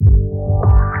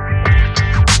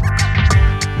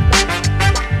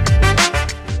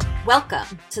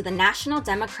Welcome to the National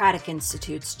Democratic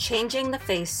Institute's Changing the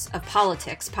Face of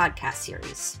Politics podcast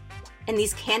series. In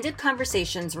these candid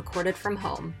conversations recorded from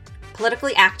home,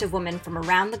 politically active women from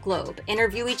around the globe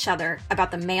interview each other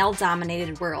about the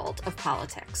male-dominated world of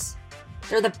politics.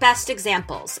 They're the best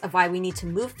examples of why we need to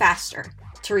move faster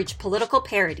to reach political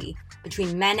parity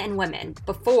between men and women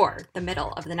before the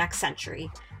middle of the next century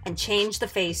and change the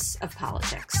face of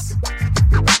politics.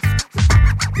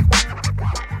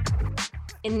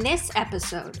 In this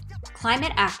episode,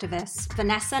 climate activist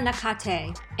Vanessa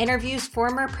Nakate interviews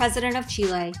former President of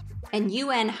Chile and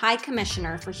UN High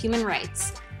Commissioner for Human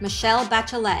Rights, Michelle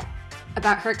Bachelet,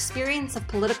 about her experience of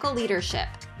political leadership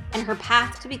and her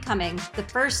path to becoming the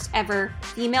first ever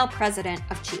female president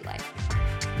of Chile.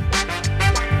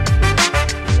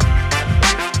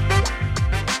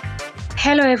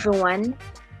 Hello everyone,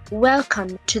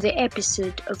 welcome to the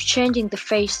episode of Changing the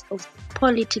Face of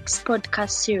Politics podcast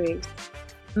series.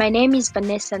 My name is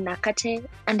Vanessa Nakate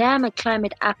and I am a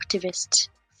climate activist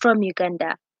from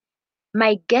Uganda.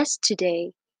 My guest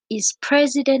today is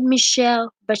President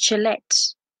Michelle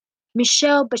Bachelet.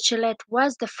 Michelle Bachelet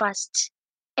was the first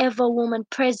ever woman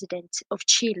president of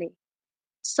Chile,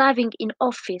 serving in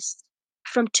office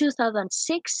from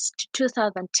 2006 to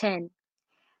 2010,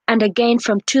 and again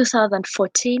from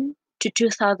 2014 to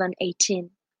 2018.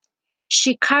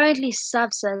 She currently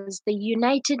serves as the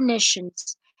United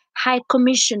Nations High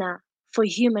Commissioner for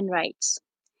Human Rights.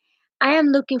 I am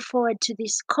looking forward to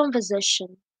this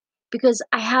conversation because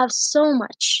I have so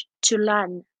much to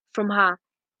learn from her,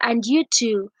 and you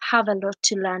too have a lot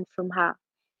to learn from her.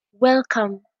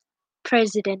 Welcome,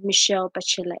 President Michelle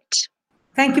Bachelet.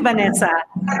 Thank you, Vanessa.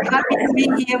 Happy to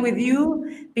be here with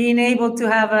you, being able to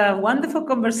have a wonderful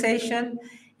conversation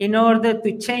in order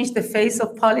to change the face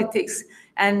of politics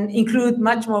and include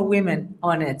much more women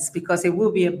on it, because it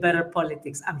will be a better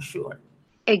politics, I'm sure.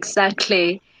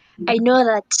 Exactly. I know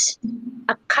that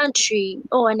a country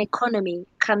or an economy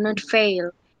cannot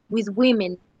fail with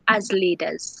women as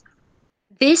leaders.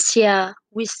 This year,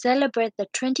 we celebrate the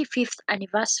 25th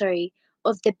anniversary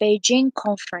of the Beijing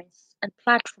Conference and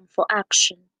Platform for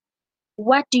Action.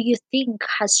 What do you think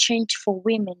has changed for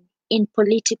women in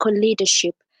political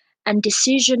leadership and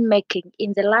decision-making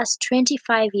in the last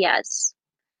 25 years?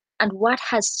 And what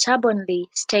has stubbornly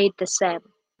stayed the same?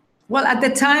 Well, at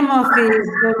the time of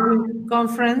the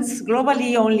conference,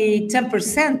 globally only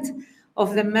 10%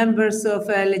 of the members of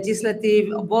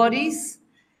legislative bodies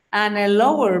and a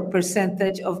lower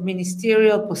percentage of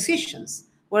ministerial positions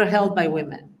were held by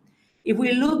women. If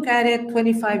we look at it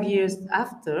 25 years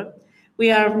after, we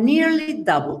are nearly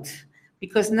doubled,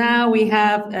 because now we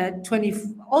have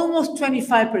almost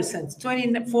 25%,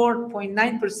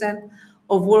 24.9%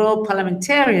 of world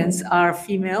parliamentarians are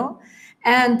female,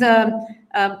 and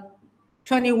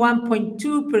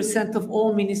 21.2% of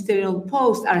all ministerial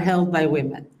posts are held by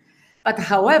women. But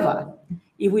however,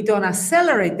 if we don't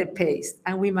accelerate the pace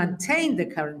and we maintain the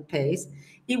current pace,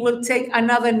 it will take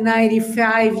another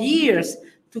 95 years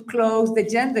to close the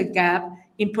gender gap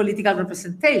in political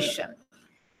representation.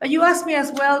 But you asked me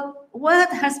as well,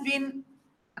 what has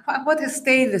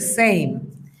stayed the same?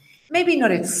 Maybe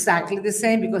not exactly the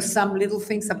same, because some little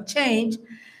things have changed,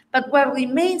 but what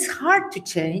remains hard to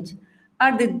change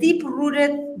are the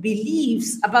deep-rooted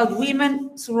beliefs about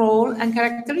women's role and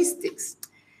characteristics.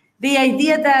 The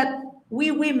idea that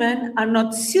we women are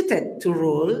not suited to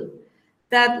rule,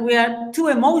 that we are too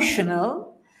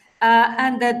emotional,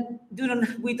 and that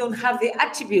we don't have the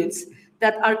attributes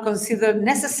that are considered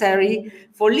necessary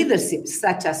for leadership,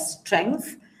 such as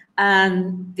strength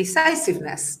and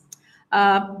decisiveness.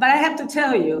 But I have to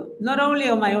tell you, not only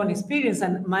on my own experience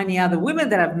and many other women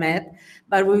that I've met,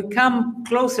 but we come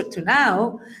closer to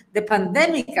now, the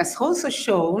pandemic has also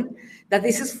shown that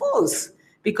this is false,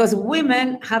 because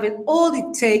women have it all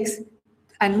it takes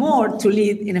and more to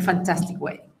lead in a fantastic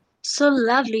way. So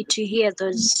lovely to hear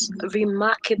those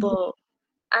remarkable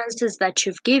answers that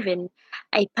you've given.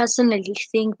 I personally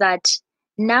think that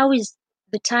now is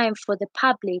the time for the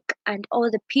public and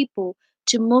all the people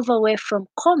to move away from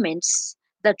comments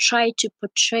that try to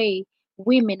portray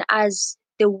women as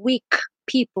the weak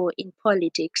people in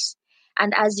politics.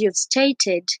 And as you've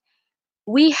stated,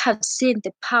 we have seen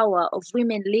the power of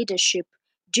women leadership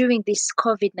during this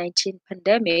COVID-19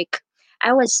 pandemic.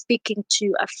 I was speaking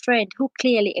to a friend who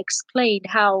clearly explained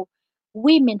how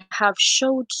women have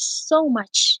showed so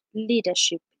much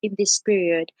leadership in this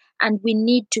period, and we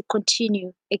need to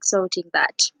continue exalting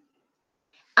that.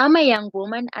 I'm a young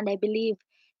woman, and I believe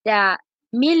there are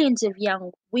millions of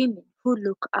young women who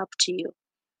look up to you.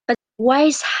 But why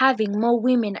is having more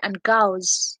women and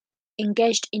girls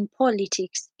engaged in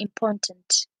politics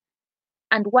important?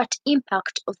 and what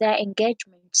impact of their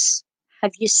engagements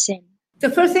have you seen? The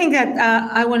first thing that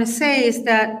I want to say is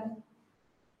that,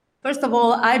 first of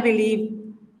all, I believe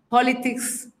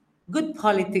politics, good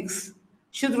politics,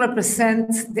 should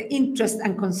represent the interests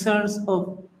and concerns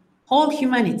of whole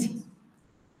humanity.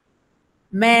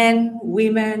 Men,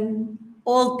 women,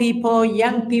 old people,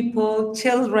 young people,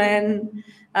 children,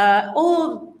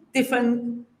 all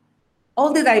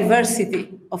the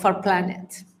diversity of our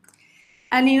planet.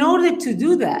 And in order to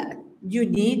do that, you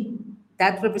need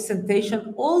that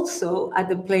representation also at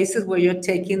the places where you're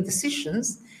taking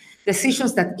decisions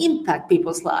that impact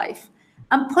people's life.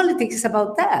 And politics is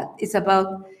about that. It's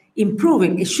about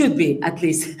improving, it should be at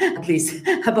least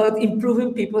about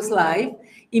improving people's life,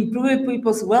 improving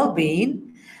people's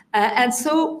well-being. And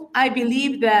so I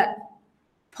believe that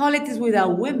politics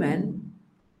without women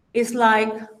is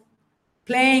like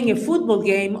playing a football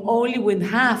game only with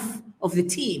half of the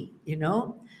team, you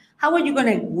know? How are you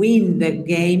going to win the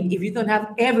game if you don't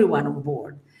have everyone on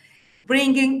board?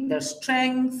 Bringing their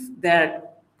strength, their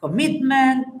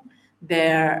commitment,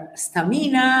 their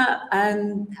stamina,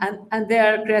 and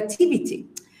their creativity.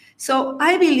 So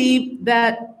I believe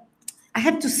that I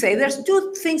have to say there's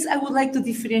two things I would like to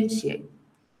differentiate.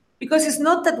 Because it's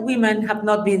not that women have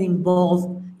not been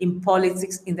involved in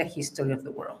politics in the history of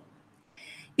the world.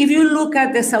 If you look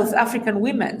at the South African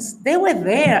women, they were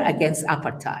there against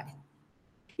apartheid.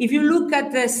 If you look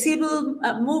at the civil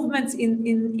movements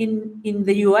in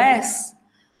the US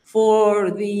for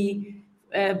the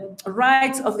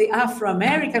rights of the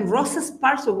Afro-American, Rosa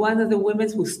Parks was one of the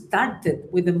women who started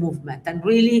with the movement and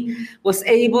really was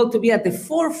able to be at the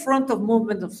forefront of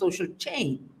movement of social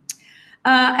change.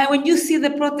 And when you see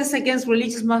the protests against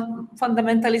religious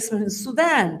fundamentalism in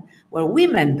Sudan, were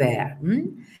women there.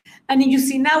 And you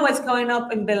see now what's going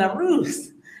up in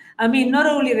Belarus. I mean, not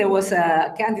only there was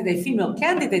a female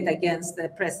candidate against the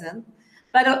president,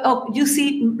 but you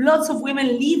see lots of women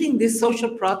leading this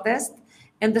social protest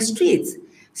in the streets.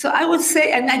 So I would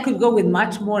say, and I could go with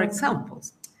much more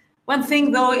examples. One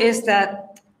thing, though, is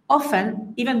that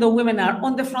often, even though women are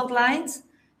on the front lines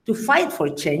to fight for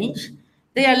change,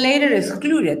 they are later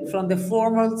excluded from the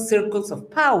formal circles of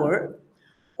power,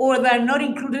 or they are not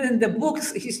included in the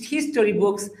books, history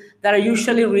books that are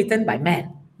usually written by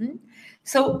men.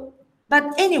 So,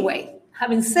 but anyway,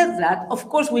 having said that, of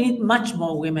course, we need much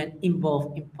more women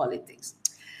involved in politics.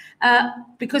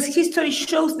 Because history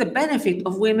shows the benefit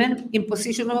of women in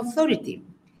position of authority.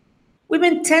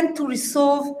 Women tend to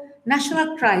resolve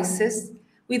national crises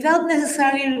without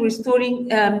necessarily resorting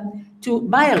to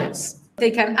violence.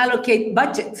 They can allocate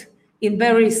budget in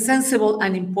very sensible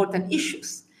and important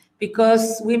issues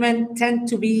because women tend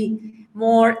to be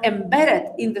more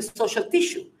embedded in the social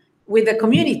tissue with the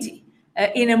community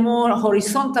in a more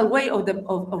horizontal way of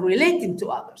relating to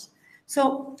others.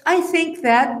 So I think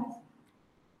that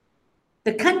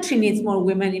the country needs more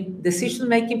women in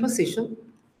decision-making position,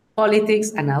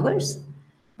 politics and others,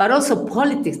 but also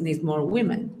politics needs more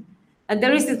women. And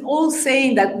there is this old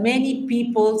saying that many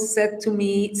people said to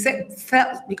me,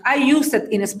 I used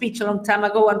it in a speech a long time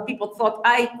ago and people thought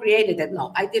I created it.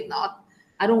 No, I did not.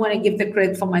 I don't want to give the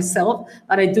credit for myself,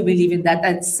 but I do believe in that.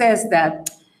 It says that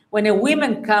when a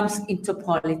woman comes into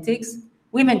politics,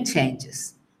 women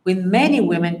changes. When many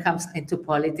women comes into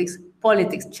politics,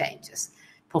 politics changes.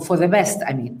 For the best,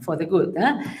 I mean, for the good.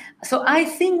 So I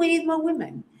think we need more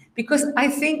women because I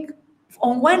think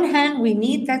on one hand, we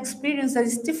need that experience that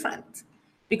is different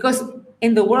because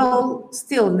in the world,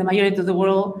 still in the majority of the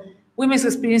world, women's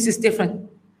experience is different.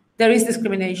 There is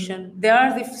discrimination, there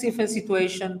are different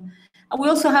situations, and we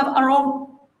also have our own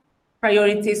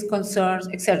priorities, concerns,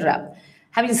 etc.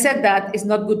 Having said that, it's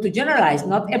not good to generalize.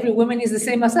 Not every woman is the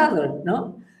same as other,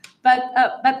 no?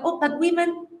 But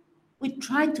women, we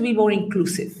try to be more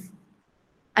inclusive.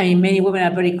 I mean, many women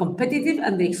are very competitive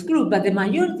and they exclude, but the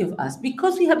majority of us,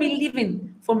 because we have been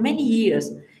living for many years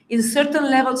in certain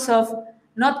levels of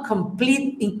not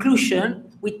complete inclusion,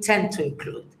 we tend to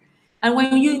include. And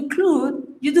when you include,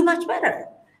 you do much better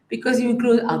because you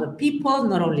include other people,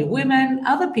 not only women,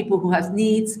 other people who have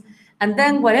needs. And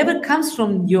then whatever comes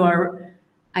from your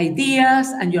ideas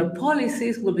and your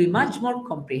policies will be much more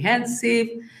comprehensive,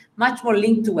 much more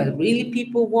linked to what really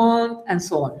people want, and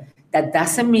so on. That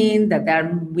doesn't mean that there are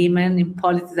women in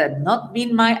politics that have not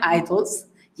been my idols.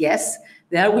 Yes,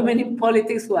 there are women in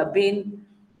politics who have been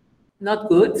not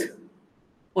good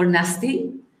or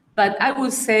nasty, but I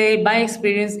would say my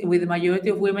experience with the majority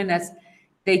of women is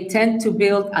they tend to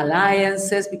build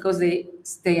alliances because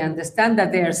they understand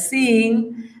that they are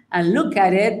seeing and look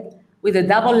at it with a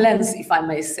double lens, if I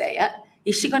may say.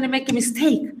 Is she going to make a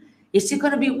mistake? Is she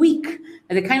going to be weak?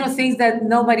 And the kind of things that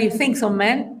nobody thinks of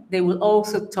men, they will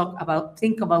also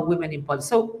think about women in politics.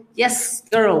 So yes,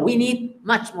 girl, we need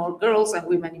much more girls and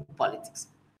women in politics.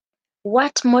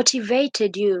 What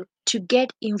motivated you to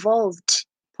get involved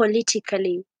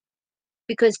politically?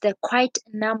 Because there are quite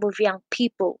a number of young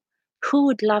people who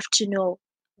would love to know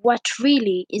what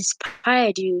really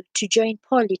inspired you to join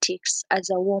politics as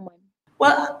a woman.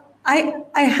 Well,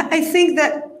 I think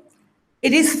that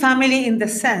it is family in the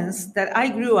sense that I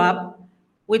grew up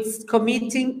with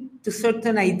committing to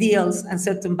certain ideals and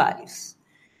certain values.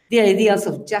 The ideals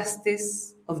of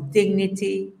justice, of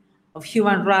dignity, of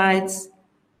human rights,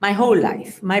 my whole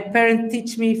life. My parents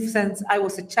teach me since I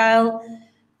was a child,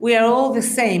 we are all the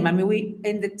same. I mean,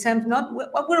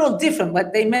 we're all different,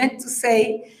 but they meant to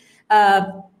say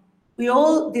we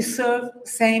all deserve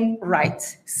same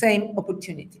rights, same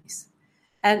opportunities.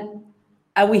 And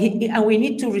we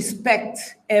need to respect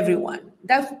everyone.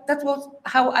 That was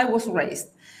how I was raised.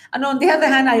 And on the other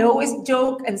hand, I always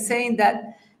joke and saying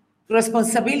that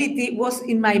responsibility was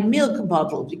in my milk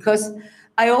bottle, because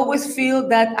I always feel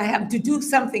that I have to do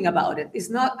something about it. It's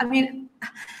not, I mean,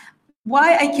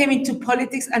 why I came into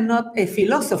politics and not a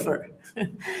philosopher?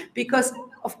 Because,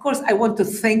 of course, I want to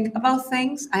think about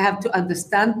things. I have to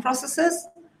understand processes,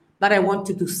 but I want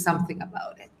to do something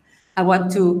about it. I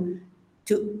want to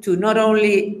not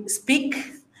only speak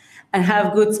and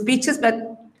have good speeches, but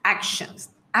action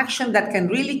that can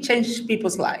really change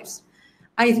people's lives.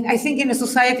 I think in a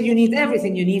society you need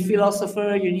everything. You need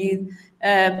philosopher, you need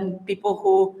people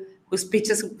who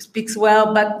speaks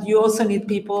well, but you also need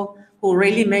people who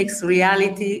really makes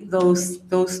reality those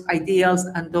ideals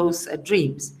and those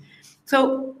dreams.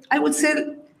 So I would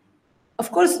say,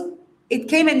 of course, it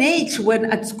came an age when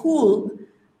at school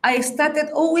I started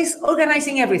always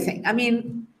organizing everything. I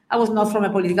mean, I was not from a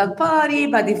political party,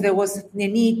 but if there was a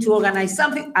need to organize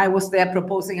something, I was there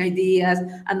proposing ideas.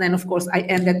 And then, of course, I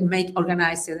ended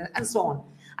organizing and so on.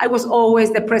 I was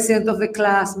always the president of the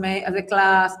class,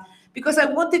 because I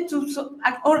wanted to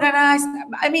organize.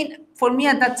 I mean, for me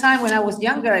at that time when I was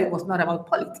younger, it was not about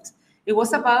politics. It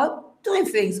was about doing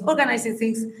things, organizing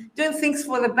things, doing things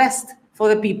for the best for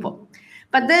the people.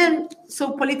 But then,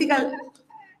 so political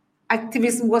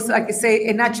activism was, like I say,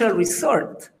 a natural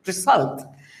result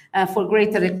for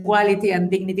greater equality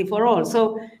and dignity for all.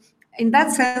 So in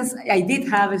that sense, I did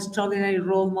have an extraordinary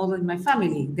role model in my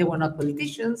family. They were not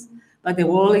politicians, but they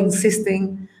were all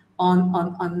insisting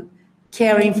on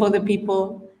caring for the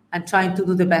people and trying to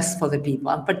do the best for the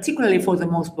people, and particularly for the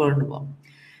most vulnerable.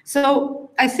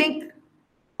 So I think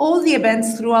all the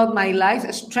events throughout my life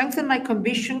strengthened my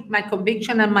conviction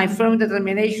and my firm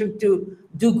determination to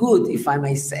do good, if I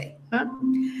may say.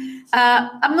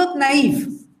 I'm not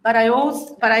naive, but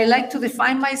I like to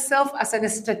define myself as a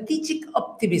strategic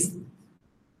optimist,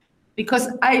 because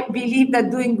I believe that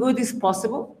doing good is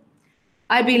possible.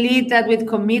 I believe that with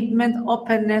commitment,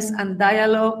 openness, and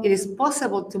dialogue, it is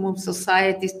possible to move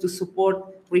societies to support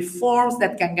reforms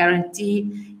that can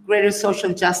guarantee greater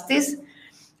social justice.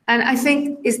 And I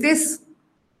think it's this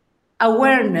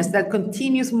awareness that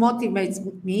continues motivates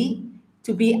me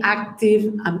to be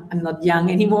active. I'm not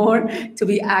young anymore, to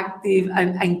be active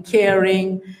and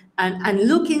caring and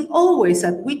looking always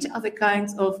at which are the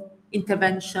kinds of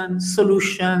interventions,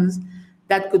 solutions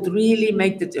that could really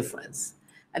make the difference,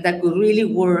 and that could really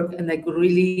work, and that could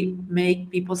really make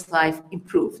people's life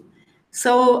improve.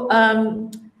 So,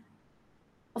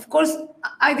 of course,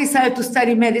 I decided to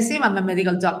study medicine. I'm a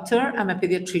medical doctor, I'm a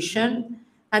pediatrician,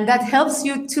 and that helps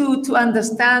you to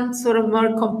understand sort of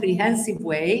more comprehensive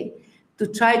way, to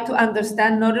try to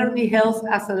understand not only health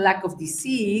as a lack of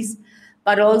disease,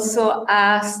 but also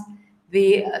as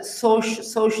the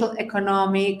social,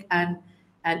 economic,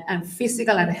 and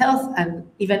physical and health and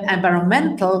even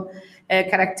environmental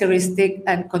characteristic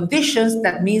and conditions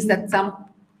that means that some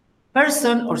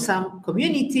person or some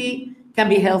community can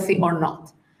be healthy or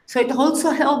not. So it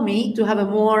also helped me to have a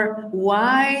more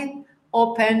wide,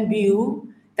 open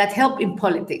view that help in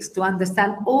politics, to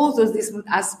understand all those different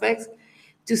aspects,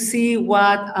 to see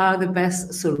what are the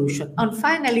best solutions. And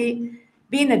finally,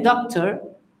 being a doctor,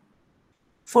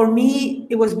 for me,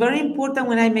 it was very important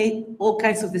when I made all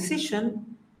kinds of decisions,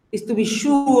 is to be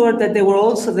sure that they were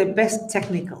also the best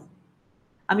technical.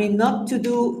 I mean, not to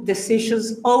do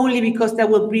decisions only because that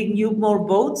will bring you more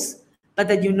votes, but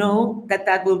that you know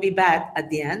that will be bad at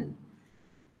the end.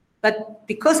 But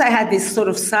because I had this sort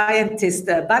of scientist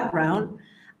background,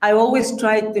 I always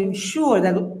tried to ensure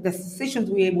that the decisions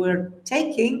we were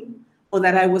taking or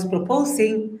that I was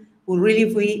proposing would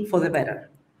really be for the better.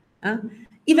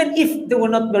 Even if they were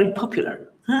not very popular.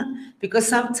 Because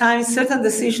sometimes certain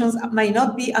decisions may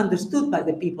not be understood by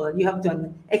the people, and you have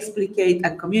to explicate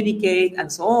and communicate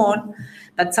and so on.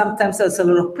 But sometimes there's a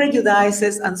lot of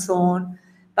prejudices and so on.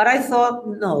 But I thought,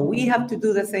 no, we have to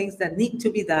do the things that need to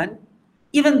be done,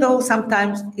 even though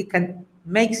sometimes it can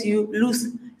makes you lose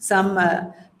some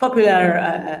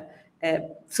popular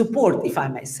support, if I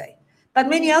may say. But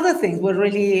many other things were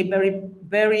really very,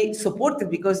 very supported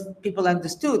because people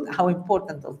understood how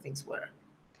important those things were.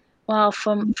 Well,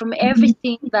 from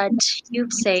everything that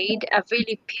you've said, I've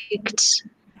really picked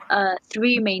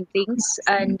three main things,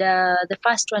 and the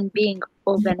first one being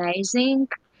organizing,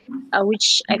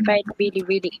 which I find really,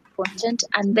 really important,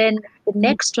 and then the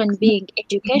next one being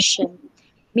education,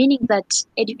 meaning that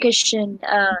education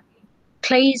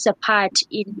plays a part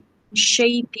in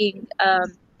shaping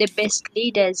the best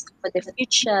leaders for the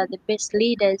future, the best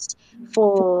leaders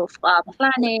for our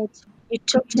planet. You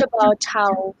talked about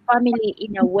how family,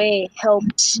 in a way,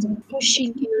 helped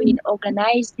pushing you in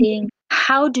organizing.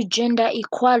 How do gender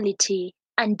equality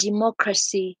and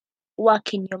democracy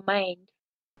work in your mind?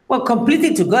 Well,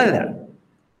 completely together.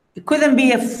 It couldn't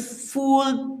be a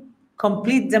full,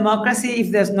 complete democracy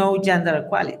if there's no gender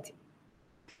equality.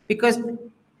 Because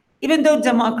even though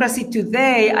democracy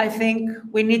today, I think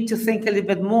we need to think a little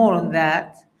bit more on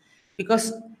that,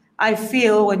 because I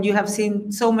feel when you have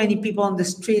seen so many people on the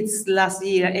streets last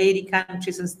year, 80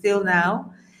 countries and still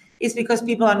now, it's because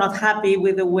people are not happy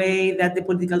with the way that the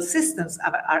political systems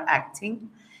are acting,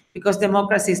 because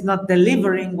democracy is not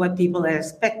delivering what people are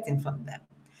expecting from them.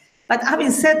 But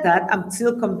having said that, I'm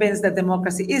still convinced that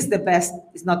democracy is the best,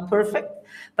 it's not perfect,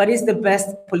 but it's the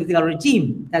best political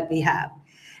regime that we have.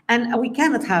 And we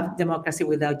cannot have democracy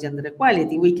without gender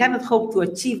equality. We cannot hope to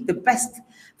achieve the best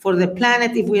for the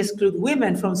planet if we exclude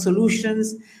women from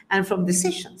solutions and from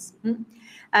decisions.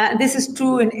 This is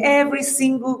true in every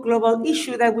single global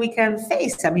issue that we can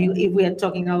face. I mean, if we are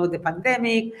talking about the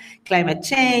pandemic, climate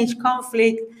change,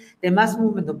 conflict, the mass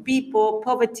movement of people,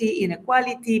 poverty,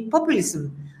 inequality,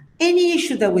 populism, any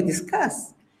issue that we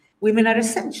discuss, women are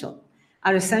essential.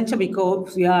 Are essential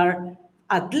because we are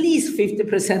at least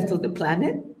 50% of the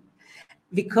planet,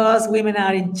 because women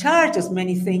are in charge of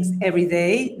many things every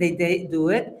day, they do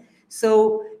it.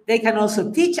 So they can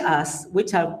also teach us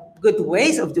which are good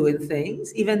ways of doing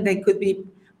things. Even they could be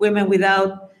women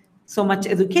without so much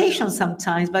education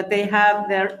sometimes, but they have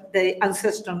the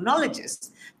ancestral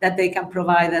knowledges that they can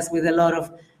provide us with a lot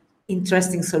of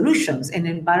interesting solutions in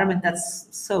an environment that's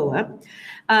so.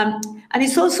 And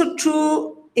it's also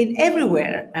true in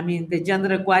everywhere. I mean, the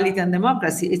gender equality and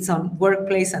democracy, it's on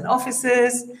workplace and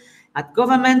offices, at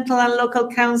governmental and local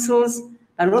councils,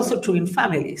 but also true in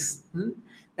families.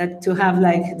 That to have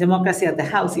like democracy at the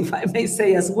house, if I may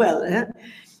say as well.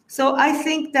 So I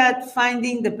think that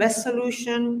finding the best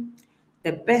solution,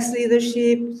 the best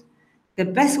leadership, the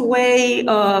best way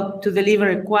to deliver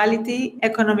equality,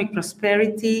 economic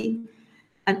prosperity,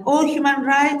 and all human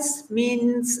rights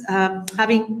means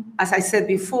having, as I said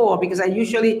before, because I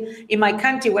usually, in my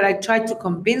country where I try to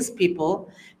convince people,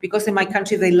 because in my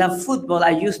country they love football, I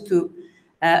used to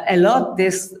a lot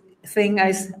this thing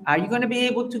is, are you going to be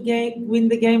able to win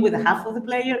the game with half of the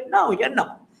player? No, you're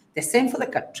not. The same for the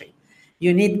country.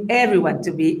 You need everyone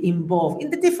to be involved in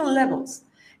the different levels,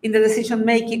 in the decision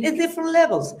making at different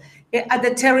levels, at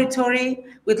the territory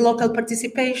with local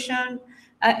participation,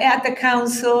 at the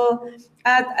council,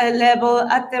 at a level,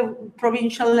 at the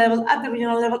provincial level, at the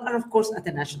regional level, and of course at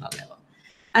the national level.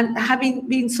 And having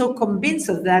been so convinced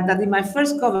of that in my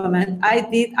first government, I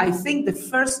did, I think, the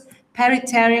first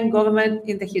paritarian government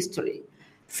in the history,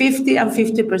 50 and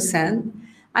 50%.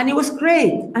 And it was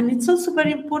great. And it's also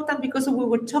very important because we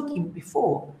were talking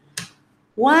before.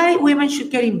 Why women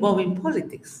should get involved in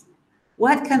politics?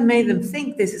 What can make them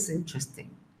think this is interesting?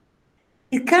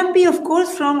 It can be, of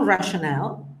course, from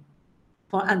rationale,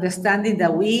 for understanding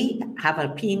that we have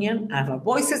an opinion, have our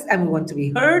voices, and we want to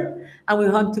be heard. And we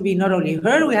want to be not only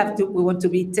heard, we want to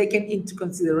be taken into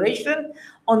consideration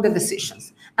on the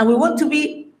decisions. And we want to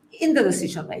be in the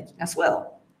decision making as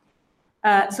well.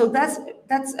 So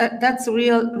that's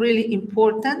really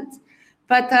important.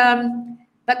 But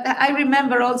I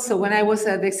remember also when I was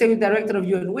the executive director of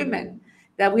UN Women,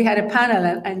 that we had a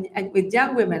panel and with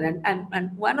young women,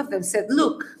 and one of them said,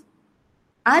 look,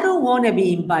 I don't want to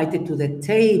be invited to the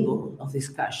table of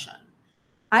discussion.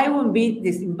 I won't be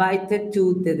invited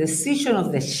to the decision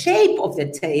of the shape of the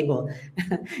table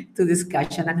to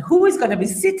discussion and who is going to be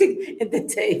sitting at the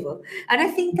table. And I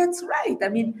think that's right. I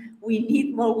mean, we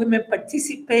need more women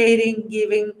participating,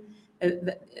 giving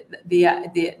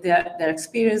their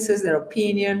experiences, their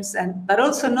opinions, but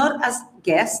also not as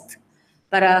guests,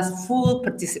 but as full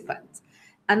participants.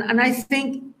 And I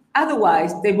think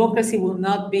otherwise democracy will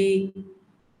not be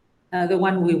the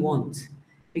one we want,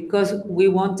 because we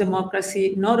want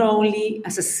democracy not only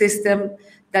as a system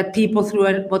that people through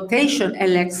a votation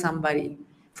elect somebody.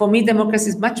 For me, democracy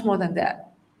is much more than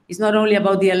that. It's not only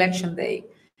about the election day.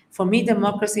 For me,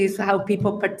 democracy is how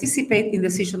people participate in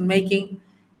decision making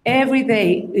every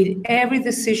day, in every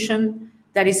decision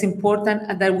that is important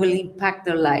and that will impact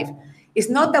their life. It's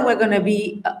not that we're going to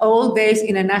be all days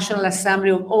in a national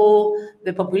assembly of all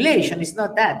the population. It's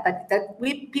not that, but that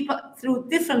we people through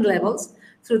different levels,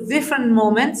 through different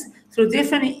moments, through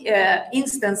different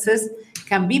instances,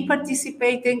 can be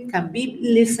participating, can be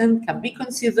listened, can be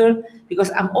considered, because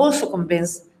I'm also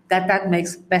convinced that that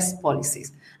makes best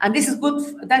policies. And this is good,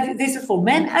 this is for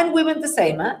men and women the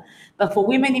same, but for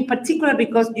women in particular,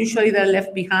 because usually they're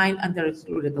left behind and they're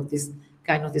excluded of this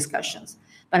kind of discussions.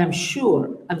 But I'm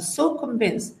so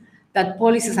convinced that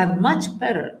policies are much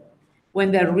better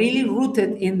when they're really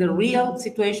rooted in the real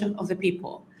situation of the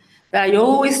people. That I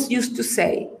always used to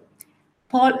say,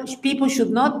 people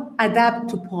should not adapt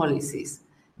to policies.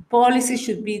 Policies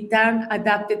should be done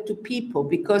adapted to people,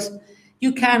 because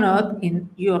you cannot, in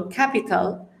your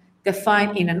capital,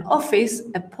 define in an office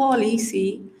a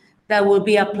policy that will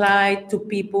be applied to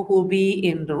people who will be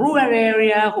in the rural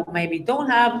area, who maybe don't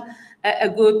have a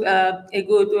good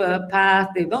path,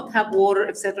 they don't have water,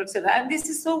 etc., etc. And this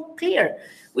is so clear.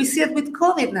 We see it with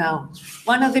COVID now.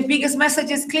 One of the biggest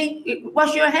messages: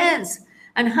 wash your hands.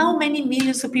 And how many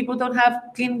millions of people don't have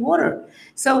clean water?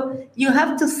 So you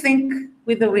have to think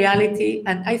with the reality,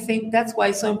 and I think that's why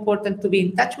it's so important to be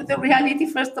in touch with the reality,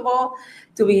 first of all,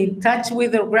 to be in touch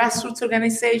with the grassroots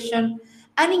organization.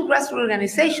 And in grassroots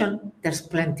organization, there's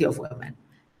plenty of women,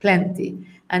 plenty.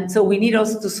 And so we need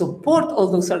also to support all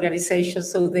those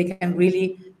organizations so they can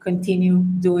really continue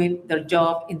doing their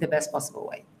job in the best possible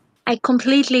way. I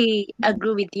completely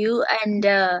agree with you. And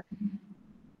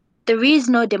there is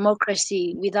no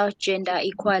democracy without gender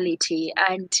equality.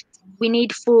 And we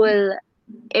need full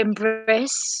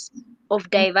embrace of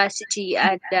diversity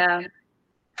and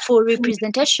full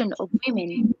representation of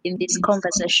women in this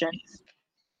conversation.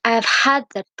 I have heard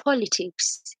that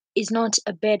politics is not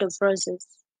a bed of roses.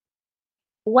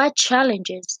 What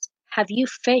challenges have you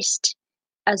faced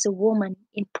as a woman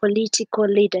in political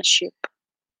leadership?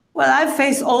 Well, I've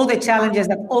faced all the challenges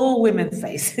that all women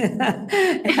face.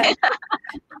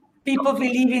 People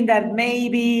believing that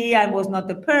maybe I was not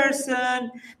the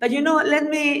person. But let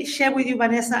me share with you,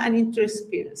 Vanessa, an interesting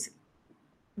experience.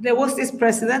 There was this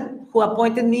president who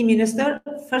appointed me minister,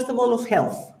 first of all, of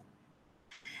health.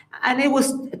 And it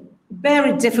was a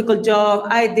very difficult job.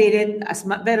 I did it as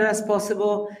better as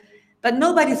possible. But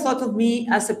nobody thought of me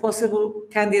as a possible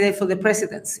candidate for the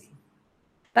presidency.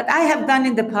 But I have done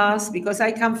in the past, because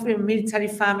I come from a military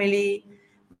family.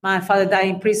 My father died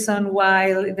in prison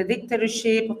while in the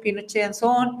dictatorship of Pinochet and so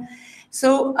on.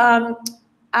 So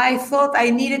I thought I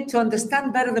needed to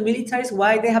understand better the militaries,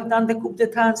 why they have done the coup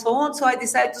d'etat and so on. So I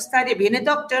decided to study being a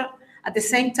doctor, at the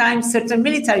same time certain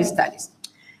military studies.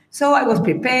 So I was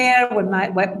prepared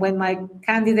when my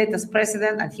candidate as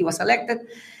president, and he was elected,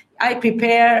 I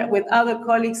prepared with other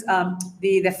colleagues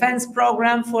the defense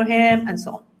program for him and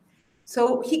so on.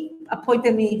 So he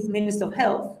appointed me Minister of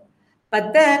Health.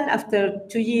 But then after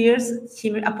 2 years, he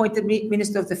appointed me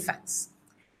Minister of Defense.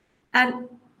 And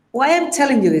why I'm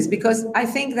telling you this, because I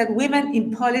think that women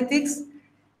in politics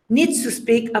need to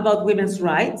speak about women's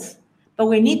rights, but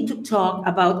we need to talk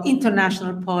about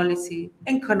international policy,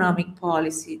 economic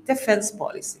policy, defense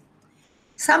policy.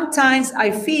 Sometimes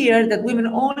I fear that women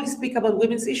only speak about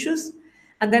women's issues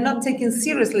and they're not taken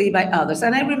seriously by others.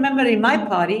 And I remember in my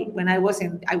party, when I was a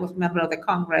member of the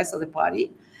Congress of the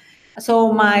party,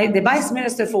 so the vice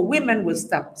minister for women will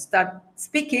start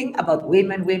speaking about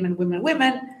women,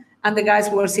 and the guys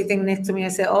were sitting next to me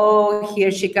and said, oh,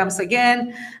 here she comes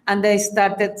again. And they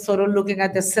started sort of looking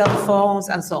at their cell phones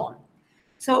and so on.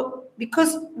 So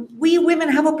because we women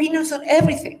have opinions on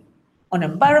everything, on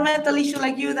environmental issues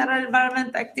like you that are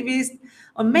environment activists,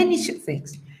 on many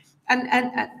things.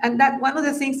 And that one of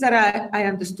the things that I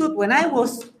understood when I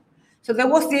was, so there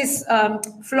was this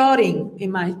flooding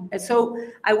so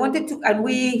I wanted to, and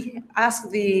we asked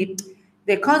the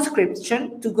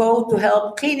conscription to go to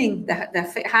help cleaning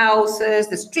the houses,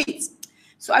 the streets.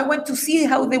 So I went to see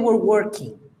how they were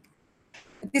working.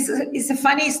 This is a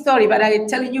funny story, but I'm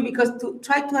telling you because to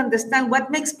try to understand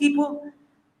what makes people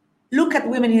look at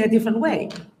women in a different way.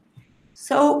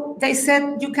 So they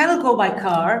said, you cannot go by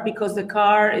car because the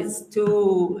car is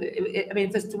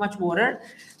there's too much water.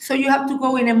 So you have to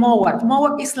go in a mowak.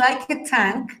 Mowak is like a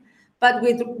tank, but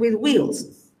with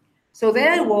wheels. So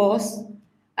there I was,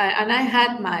 and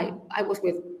I was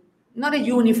with not a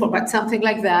uniform, but something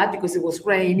like that, because it was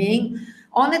raining,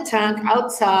 on a tank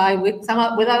outside with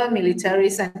other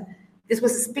militaries, and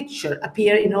this picture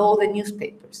appeared in all the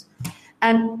newspapers.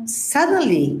 And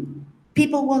suddenly,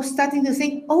 people were starting to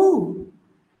think, oh,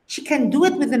 she can do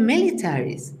it with the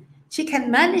militaries. She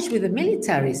can manage with the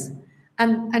militaries.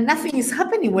 And nothing is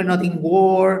happening. We're not in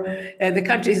war. The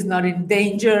country is not in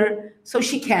danger. So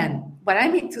she can. What I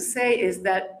mean to say is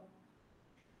that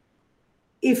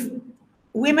if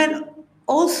women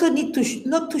also need to,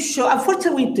 not to show,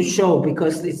 unfortunately we need to show,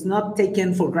 because it's not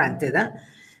taken for granted,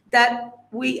 that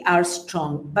we are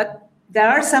strong. But there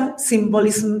are some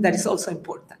symbolism that is also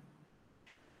important.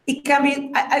 It can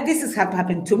be, this has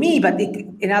happened to me, but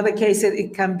in other cases,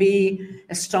 it can be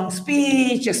a strong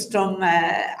speech, a strong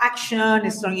action,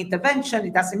 a strong intervention.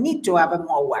 It doesn't need to have a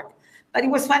more work. But it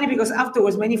was funny because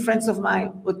afterwards, many friends of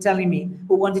mine were telling me,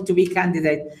 who wanted to be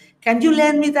candidate, can you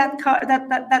lend me that card,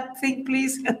 that thing,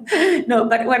 please? No,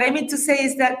 but what I mean to say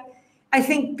is that I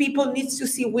think people need to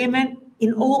see women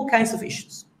in all kinds of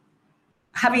issues,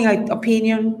 having an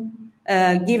opinion,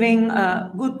 giving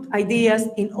good ideas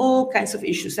in all kinds of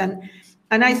issues, and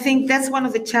I think that's one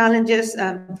of the challenges.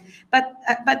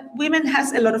 But women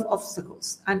has a lot of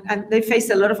obstacles, and they face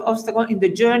a lot of obstacles in the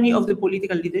journey of the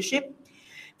political leadership.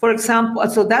 For example,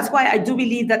 so that's why I do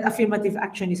believe that affirmative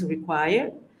action is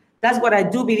required. That's what I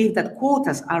do believe, that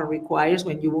quotas are required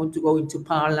when you want to go into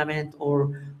parliament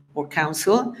or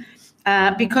council,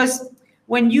 because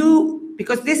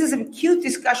this is a cute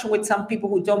discussion with some people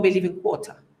who don't believe in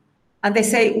quota. And they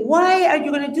say, why are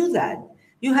you going to do that?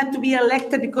 You have to be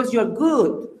elected because you're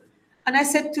good. And I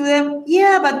said to them,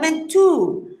 yeah, but men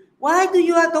too. Why do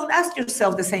you don't ask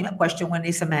yourself the same question when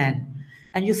it's a man?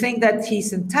 And you think that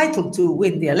he's entitled to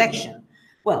win the election.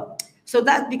 Well, so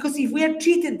that, because if we are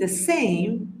treated the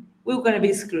same, we're going to be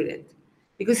excluded.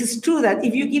 Because it's true that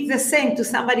if you give the same to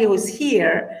somebody who's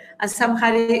here and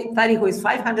somebody who is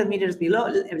 500 meters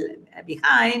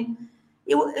behind,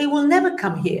 it will never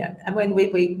come here. And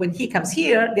when he comes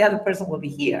here, the other person will be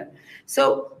here.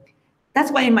 So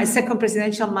that's why in my second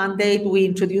presidential mandate, we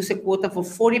introduced a quota for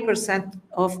 40%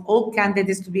 of all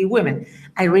candidates to be women.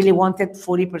 I really wanted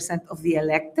 40% of the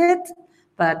elected,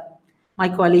 but my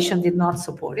coalition did not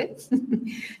support it.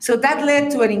 So that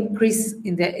led to an increase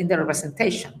in the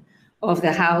representation of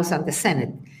the House and the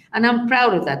Senate. And I'm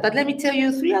proud of that. But let me tell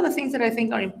you 3 other things that I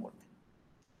think are important.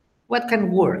 What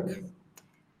can work?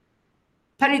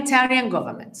 Paritarian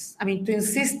governments. I mean, to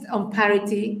insist on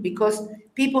parity, because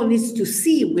people need to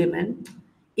see women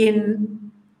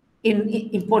in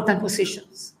important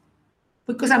positions.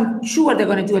 Because I'm sure they're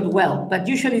going to do it well, but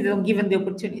usually they don't give them the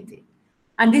opportunity.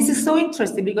 And this is so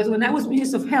interesting, because when I was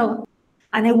Minister of Health,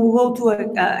 and I would go to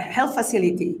a health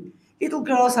facility, little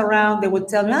girls around, they would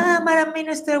tell me, Madam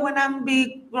Minister, when I'm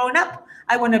grown up,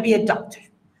 I want to be a doctor.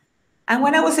 And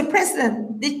when I was a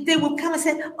president, they would come and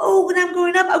say, oh, when I'm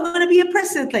growing up, I'm going to be a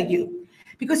president like you.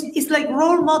 Because it's like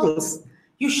role models.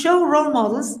 You show role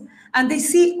models, and they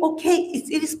see, okay,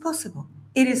 it is possible.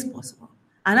 It is possible.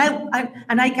 And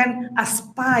I can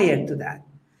aspire to that.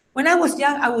 When I was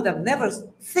young, I would have never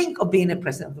think of being a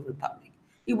president of the Republic.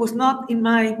 It was not in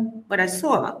what I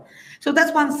saw. So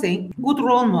that's one thing, good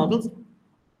role models.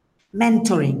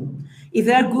 Mentoring. If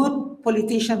they are good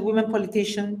politicians, women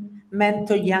politicians,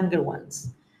 mentor younger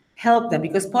ones. Help them,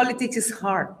 because politics is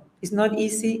hard. It's not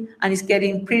easy, and it's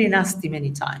getting pretty nasty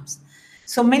many times.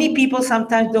 So many people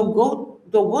sometimes don't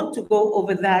want to go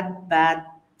over that bad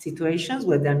situations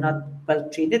where they're not well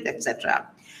treated, etc.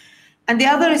 And the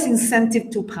other is incentive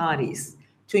to parties,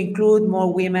 to include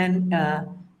more women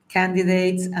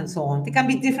candidates and so on. There can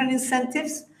be different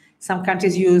incentives. Some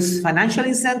countries use financial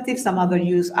incentives, some others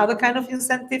use other kind of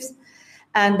incentives.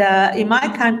 And in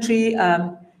my country,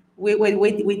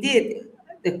 we did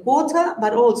the quota,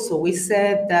 but also we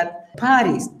said that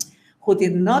parties who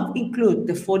did not include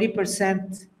the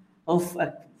 40% of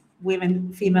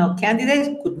female candidates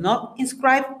could not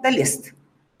inscribe the list.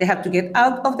 They have to get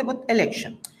out of the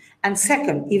election. And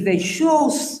second,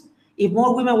 if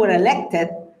more women were elected,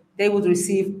 they would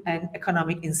receive an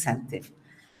economic incentive.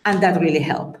 And that really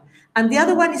helped. And the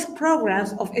other one is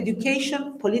programs of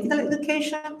education, political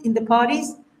education in the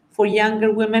parties for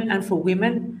younger women and for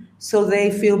women, so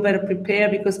they feel better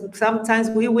prepared, because sometimes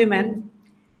we women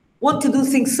want to do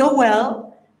things so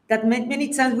well that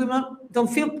many times women don't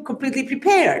feel completely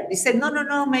prepared. They say,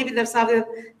 no, maybe there's something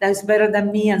that's better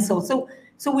than me, and so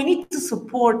we need to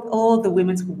support all the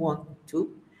women who want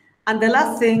to. And the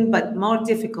last thing, but more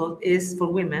difficult, is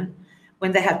for women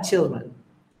when they have children,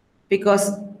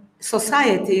 because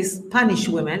societies punish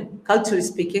women, culturally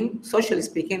speaking, socially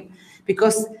speaking,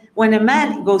 Because when a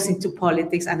man goes into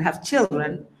politics and have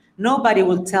children, nobody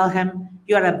will tell him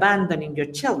you are abandoning your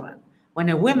children. When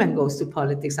a woman goes to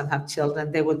politics and have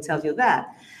children, they will tell you that.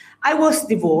 I was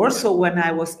divorced, so when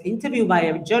I was interviewed by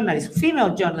a journalist,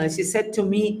 female journalist, she said to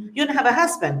me, "You don't have a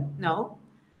husband." No.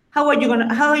 How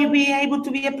are you being able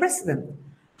to be a president?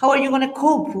 How are you going to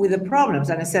cope with the problems?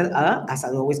 And I said, as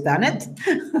I've always done it,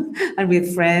 and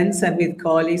with friends and with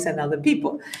colleagues and other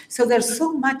people. So there's so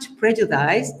much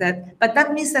prejudice but that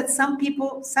means that some people,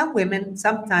 some women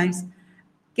sometimes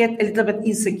get a little bit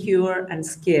insecure and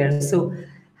scared. So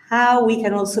how we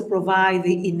can also provide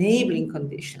the enabling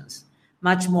conditions,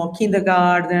 much more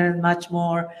kindergarten, much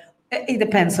more, it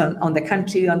depends on the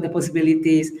country, on the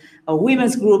possibilities, a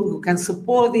women's group who can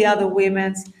support the other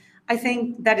women's. I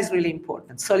think that is really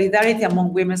important. Solidarity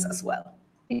among women as well.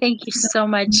 Thank you so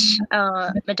much,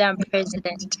 Madam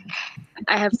President.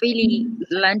 I have really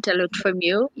learned a lot from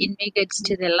you in regards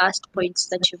to the last points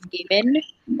that you've given.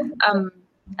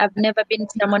 I've never been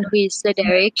someone who is so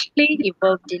directly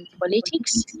involved in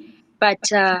politics, but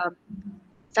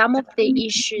some of the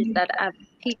issues that I've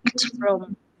picked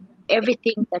from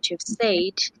everything that you've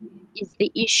said is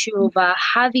the issue of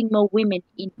having more women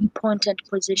in important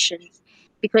positions.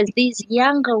 Because these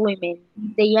younger women,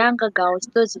 the younger girls,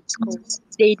 those in schools,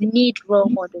 they need role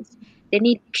models. They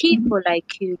need people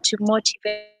like you to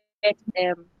motivate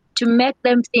them, to make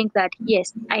them think that,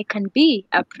 yes, I can be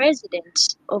a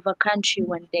president of a country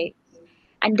one day.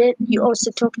 And then you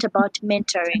also talked about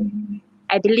mentoring.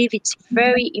 I believe it's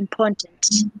very important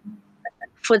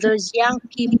for those young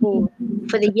people,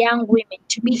 for the young women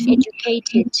to be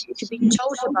educated, to be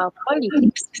taught about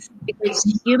politics,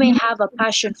 because you may have a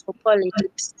passion for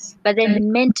politics, but then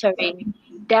mentoring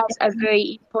does a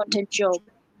very important job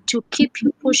to keep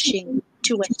you pushing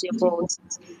towards your goals.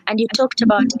 And you talked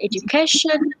about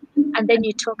education, and then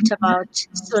you talked about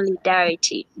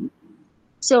solidarity.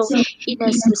 So in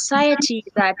a society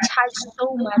that has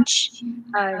so much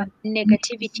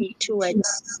negativity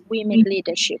towards women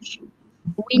leadership,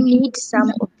 we need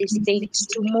some of these things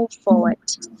to move forward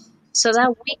so that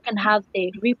we can have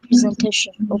the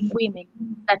representation of women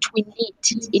that we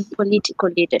need in political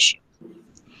leadership.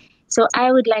 So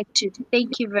I would like to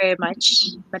thank you very much,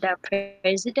 Madam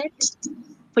President,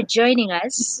 for joining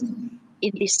us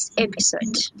in this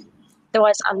episode. There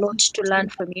was a lot to learn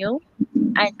from you,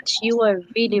 and you were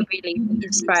really, really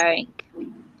inspiring.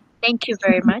 Thank you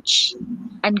very much,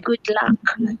 and good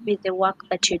luck with the work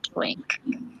that you're doing.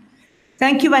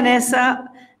 Thank you, Vanessa,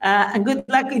 and good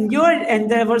luck in your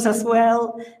endeavors as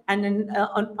well, and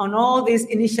on all this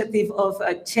initiative of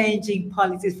changing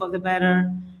politics for the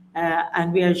better.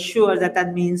 And we are sure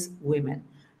that means women.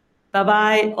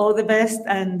 Bye-bye, all the best,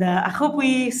 and I hope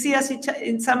we see us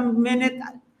in some minute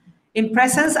in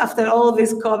presence after all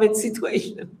this COVID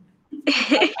situation.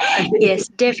 Yes,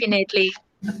 definitely.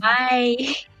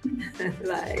 Bye.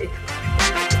 Bye.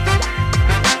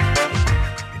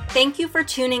 Thank you for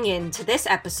tuning in to this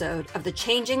episode of the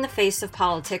Changing the Face of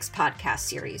Politics podcast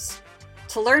series.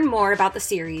 To learn more about the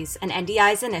series and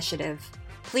NDI's initiative,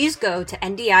 please go to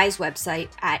NDI's website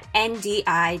at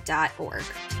ndi.org.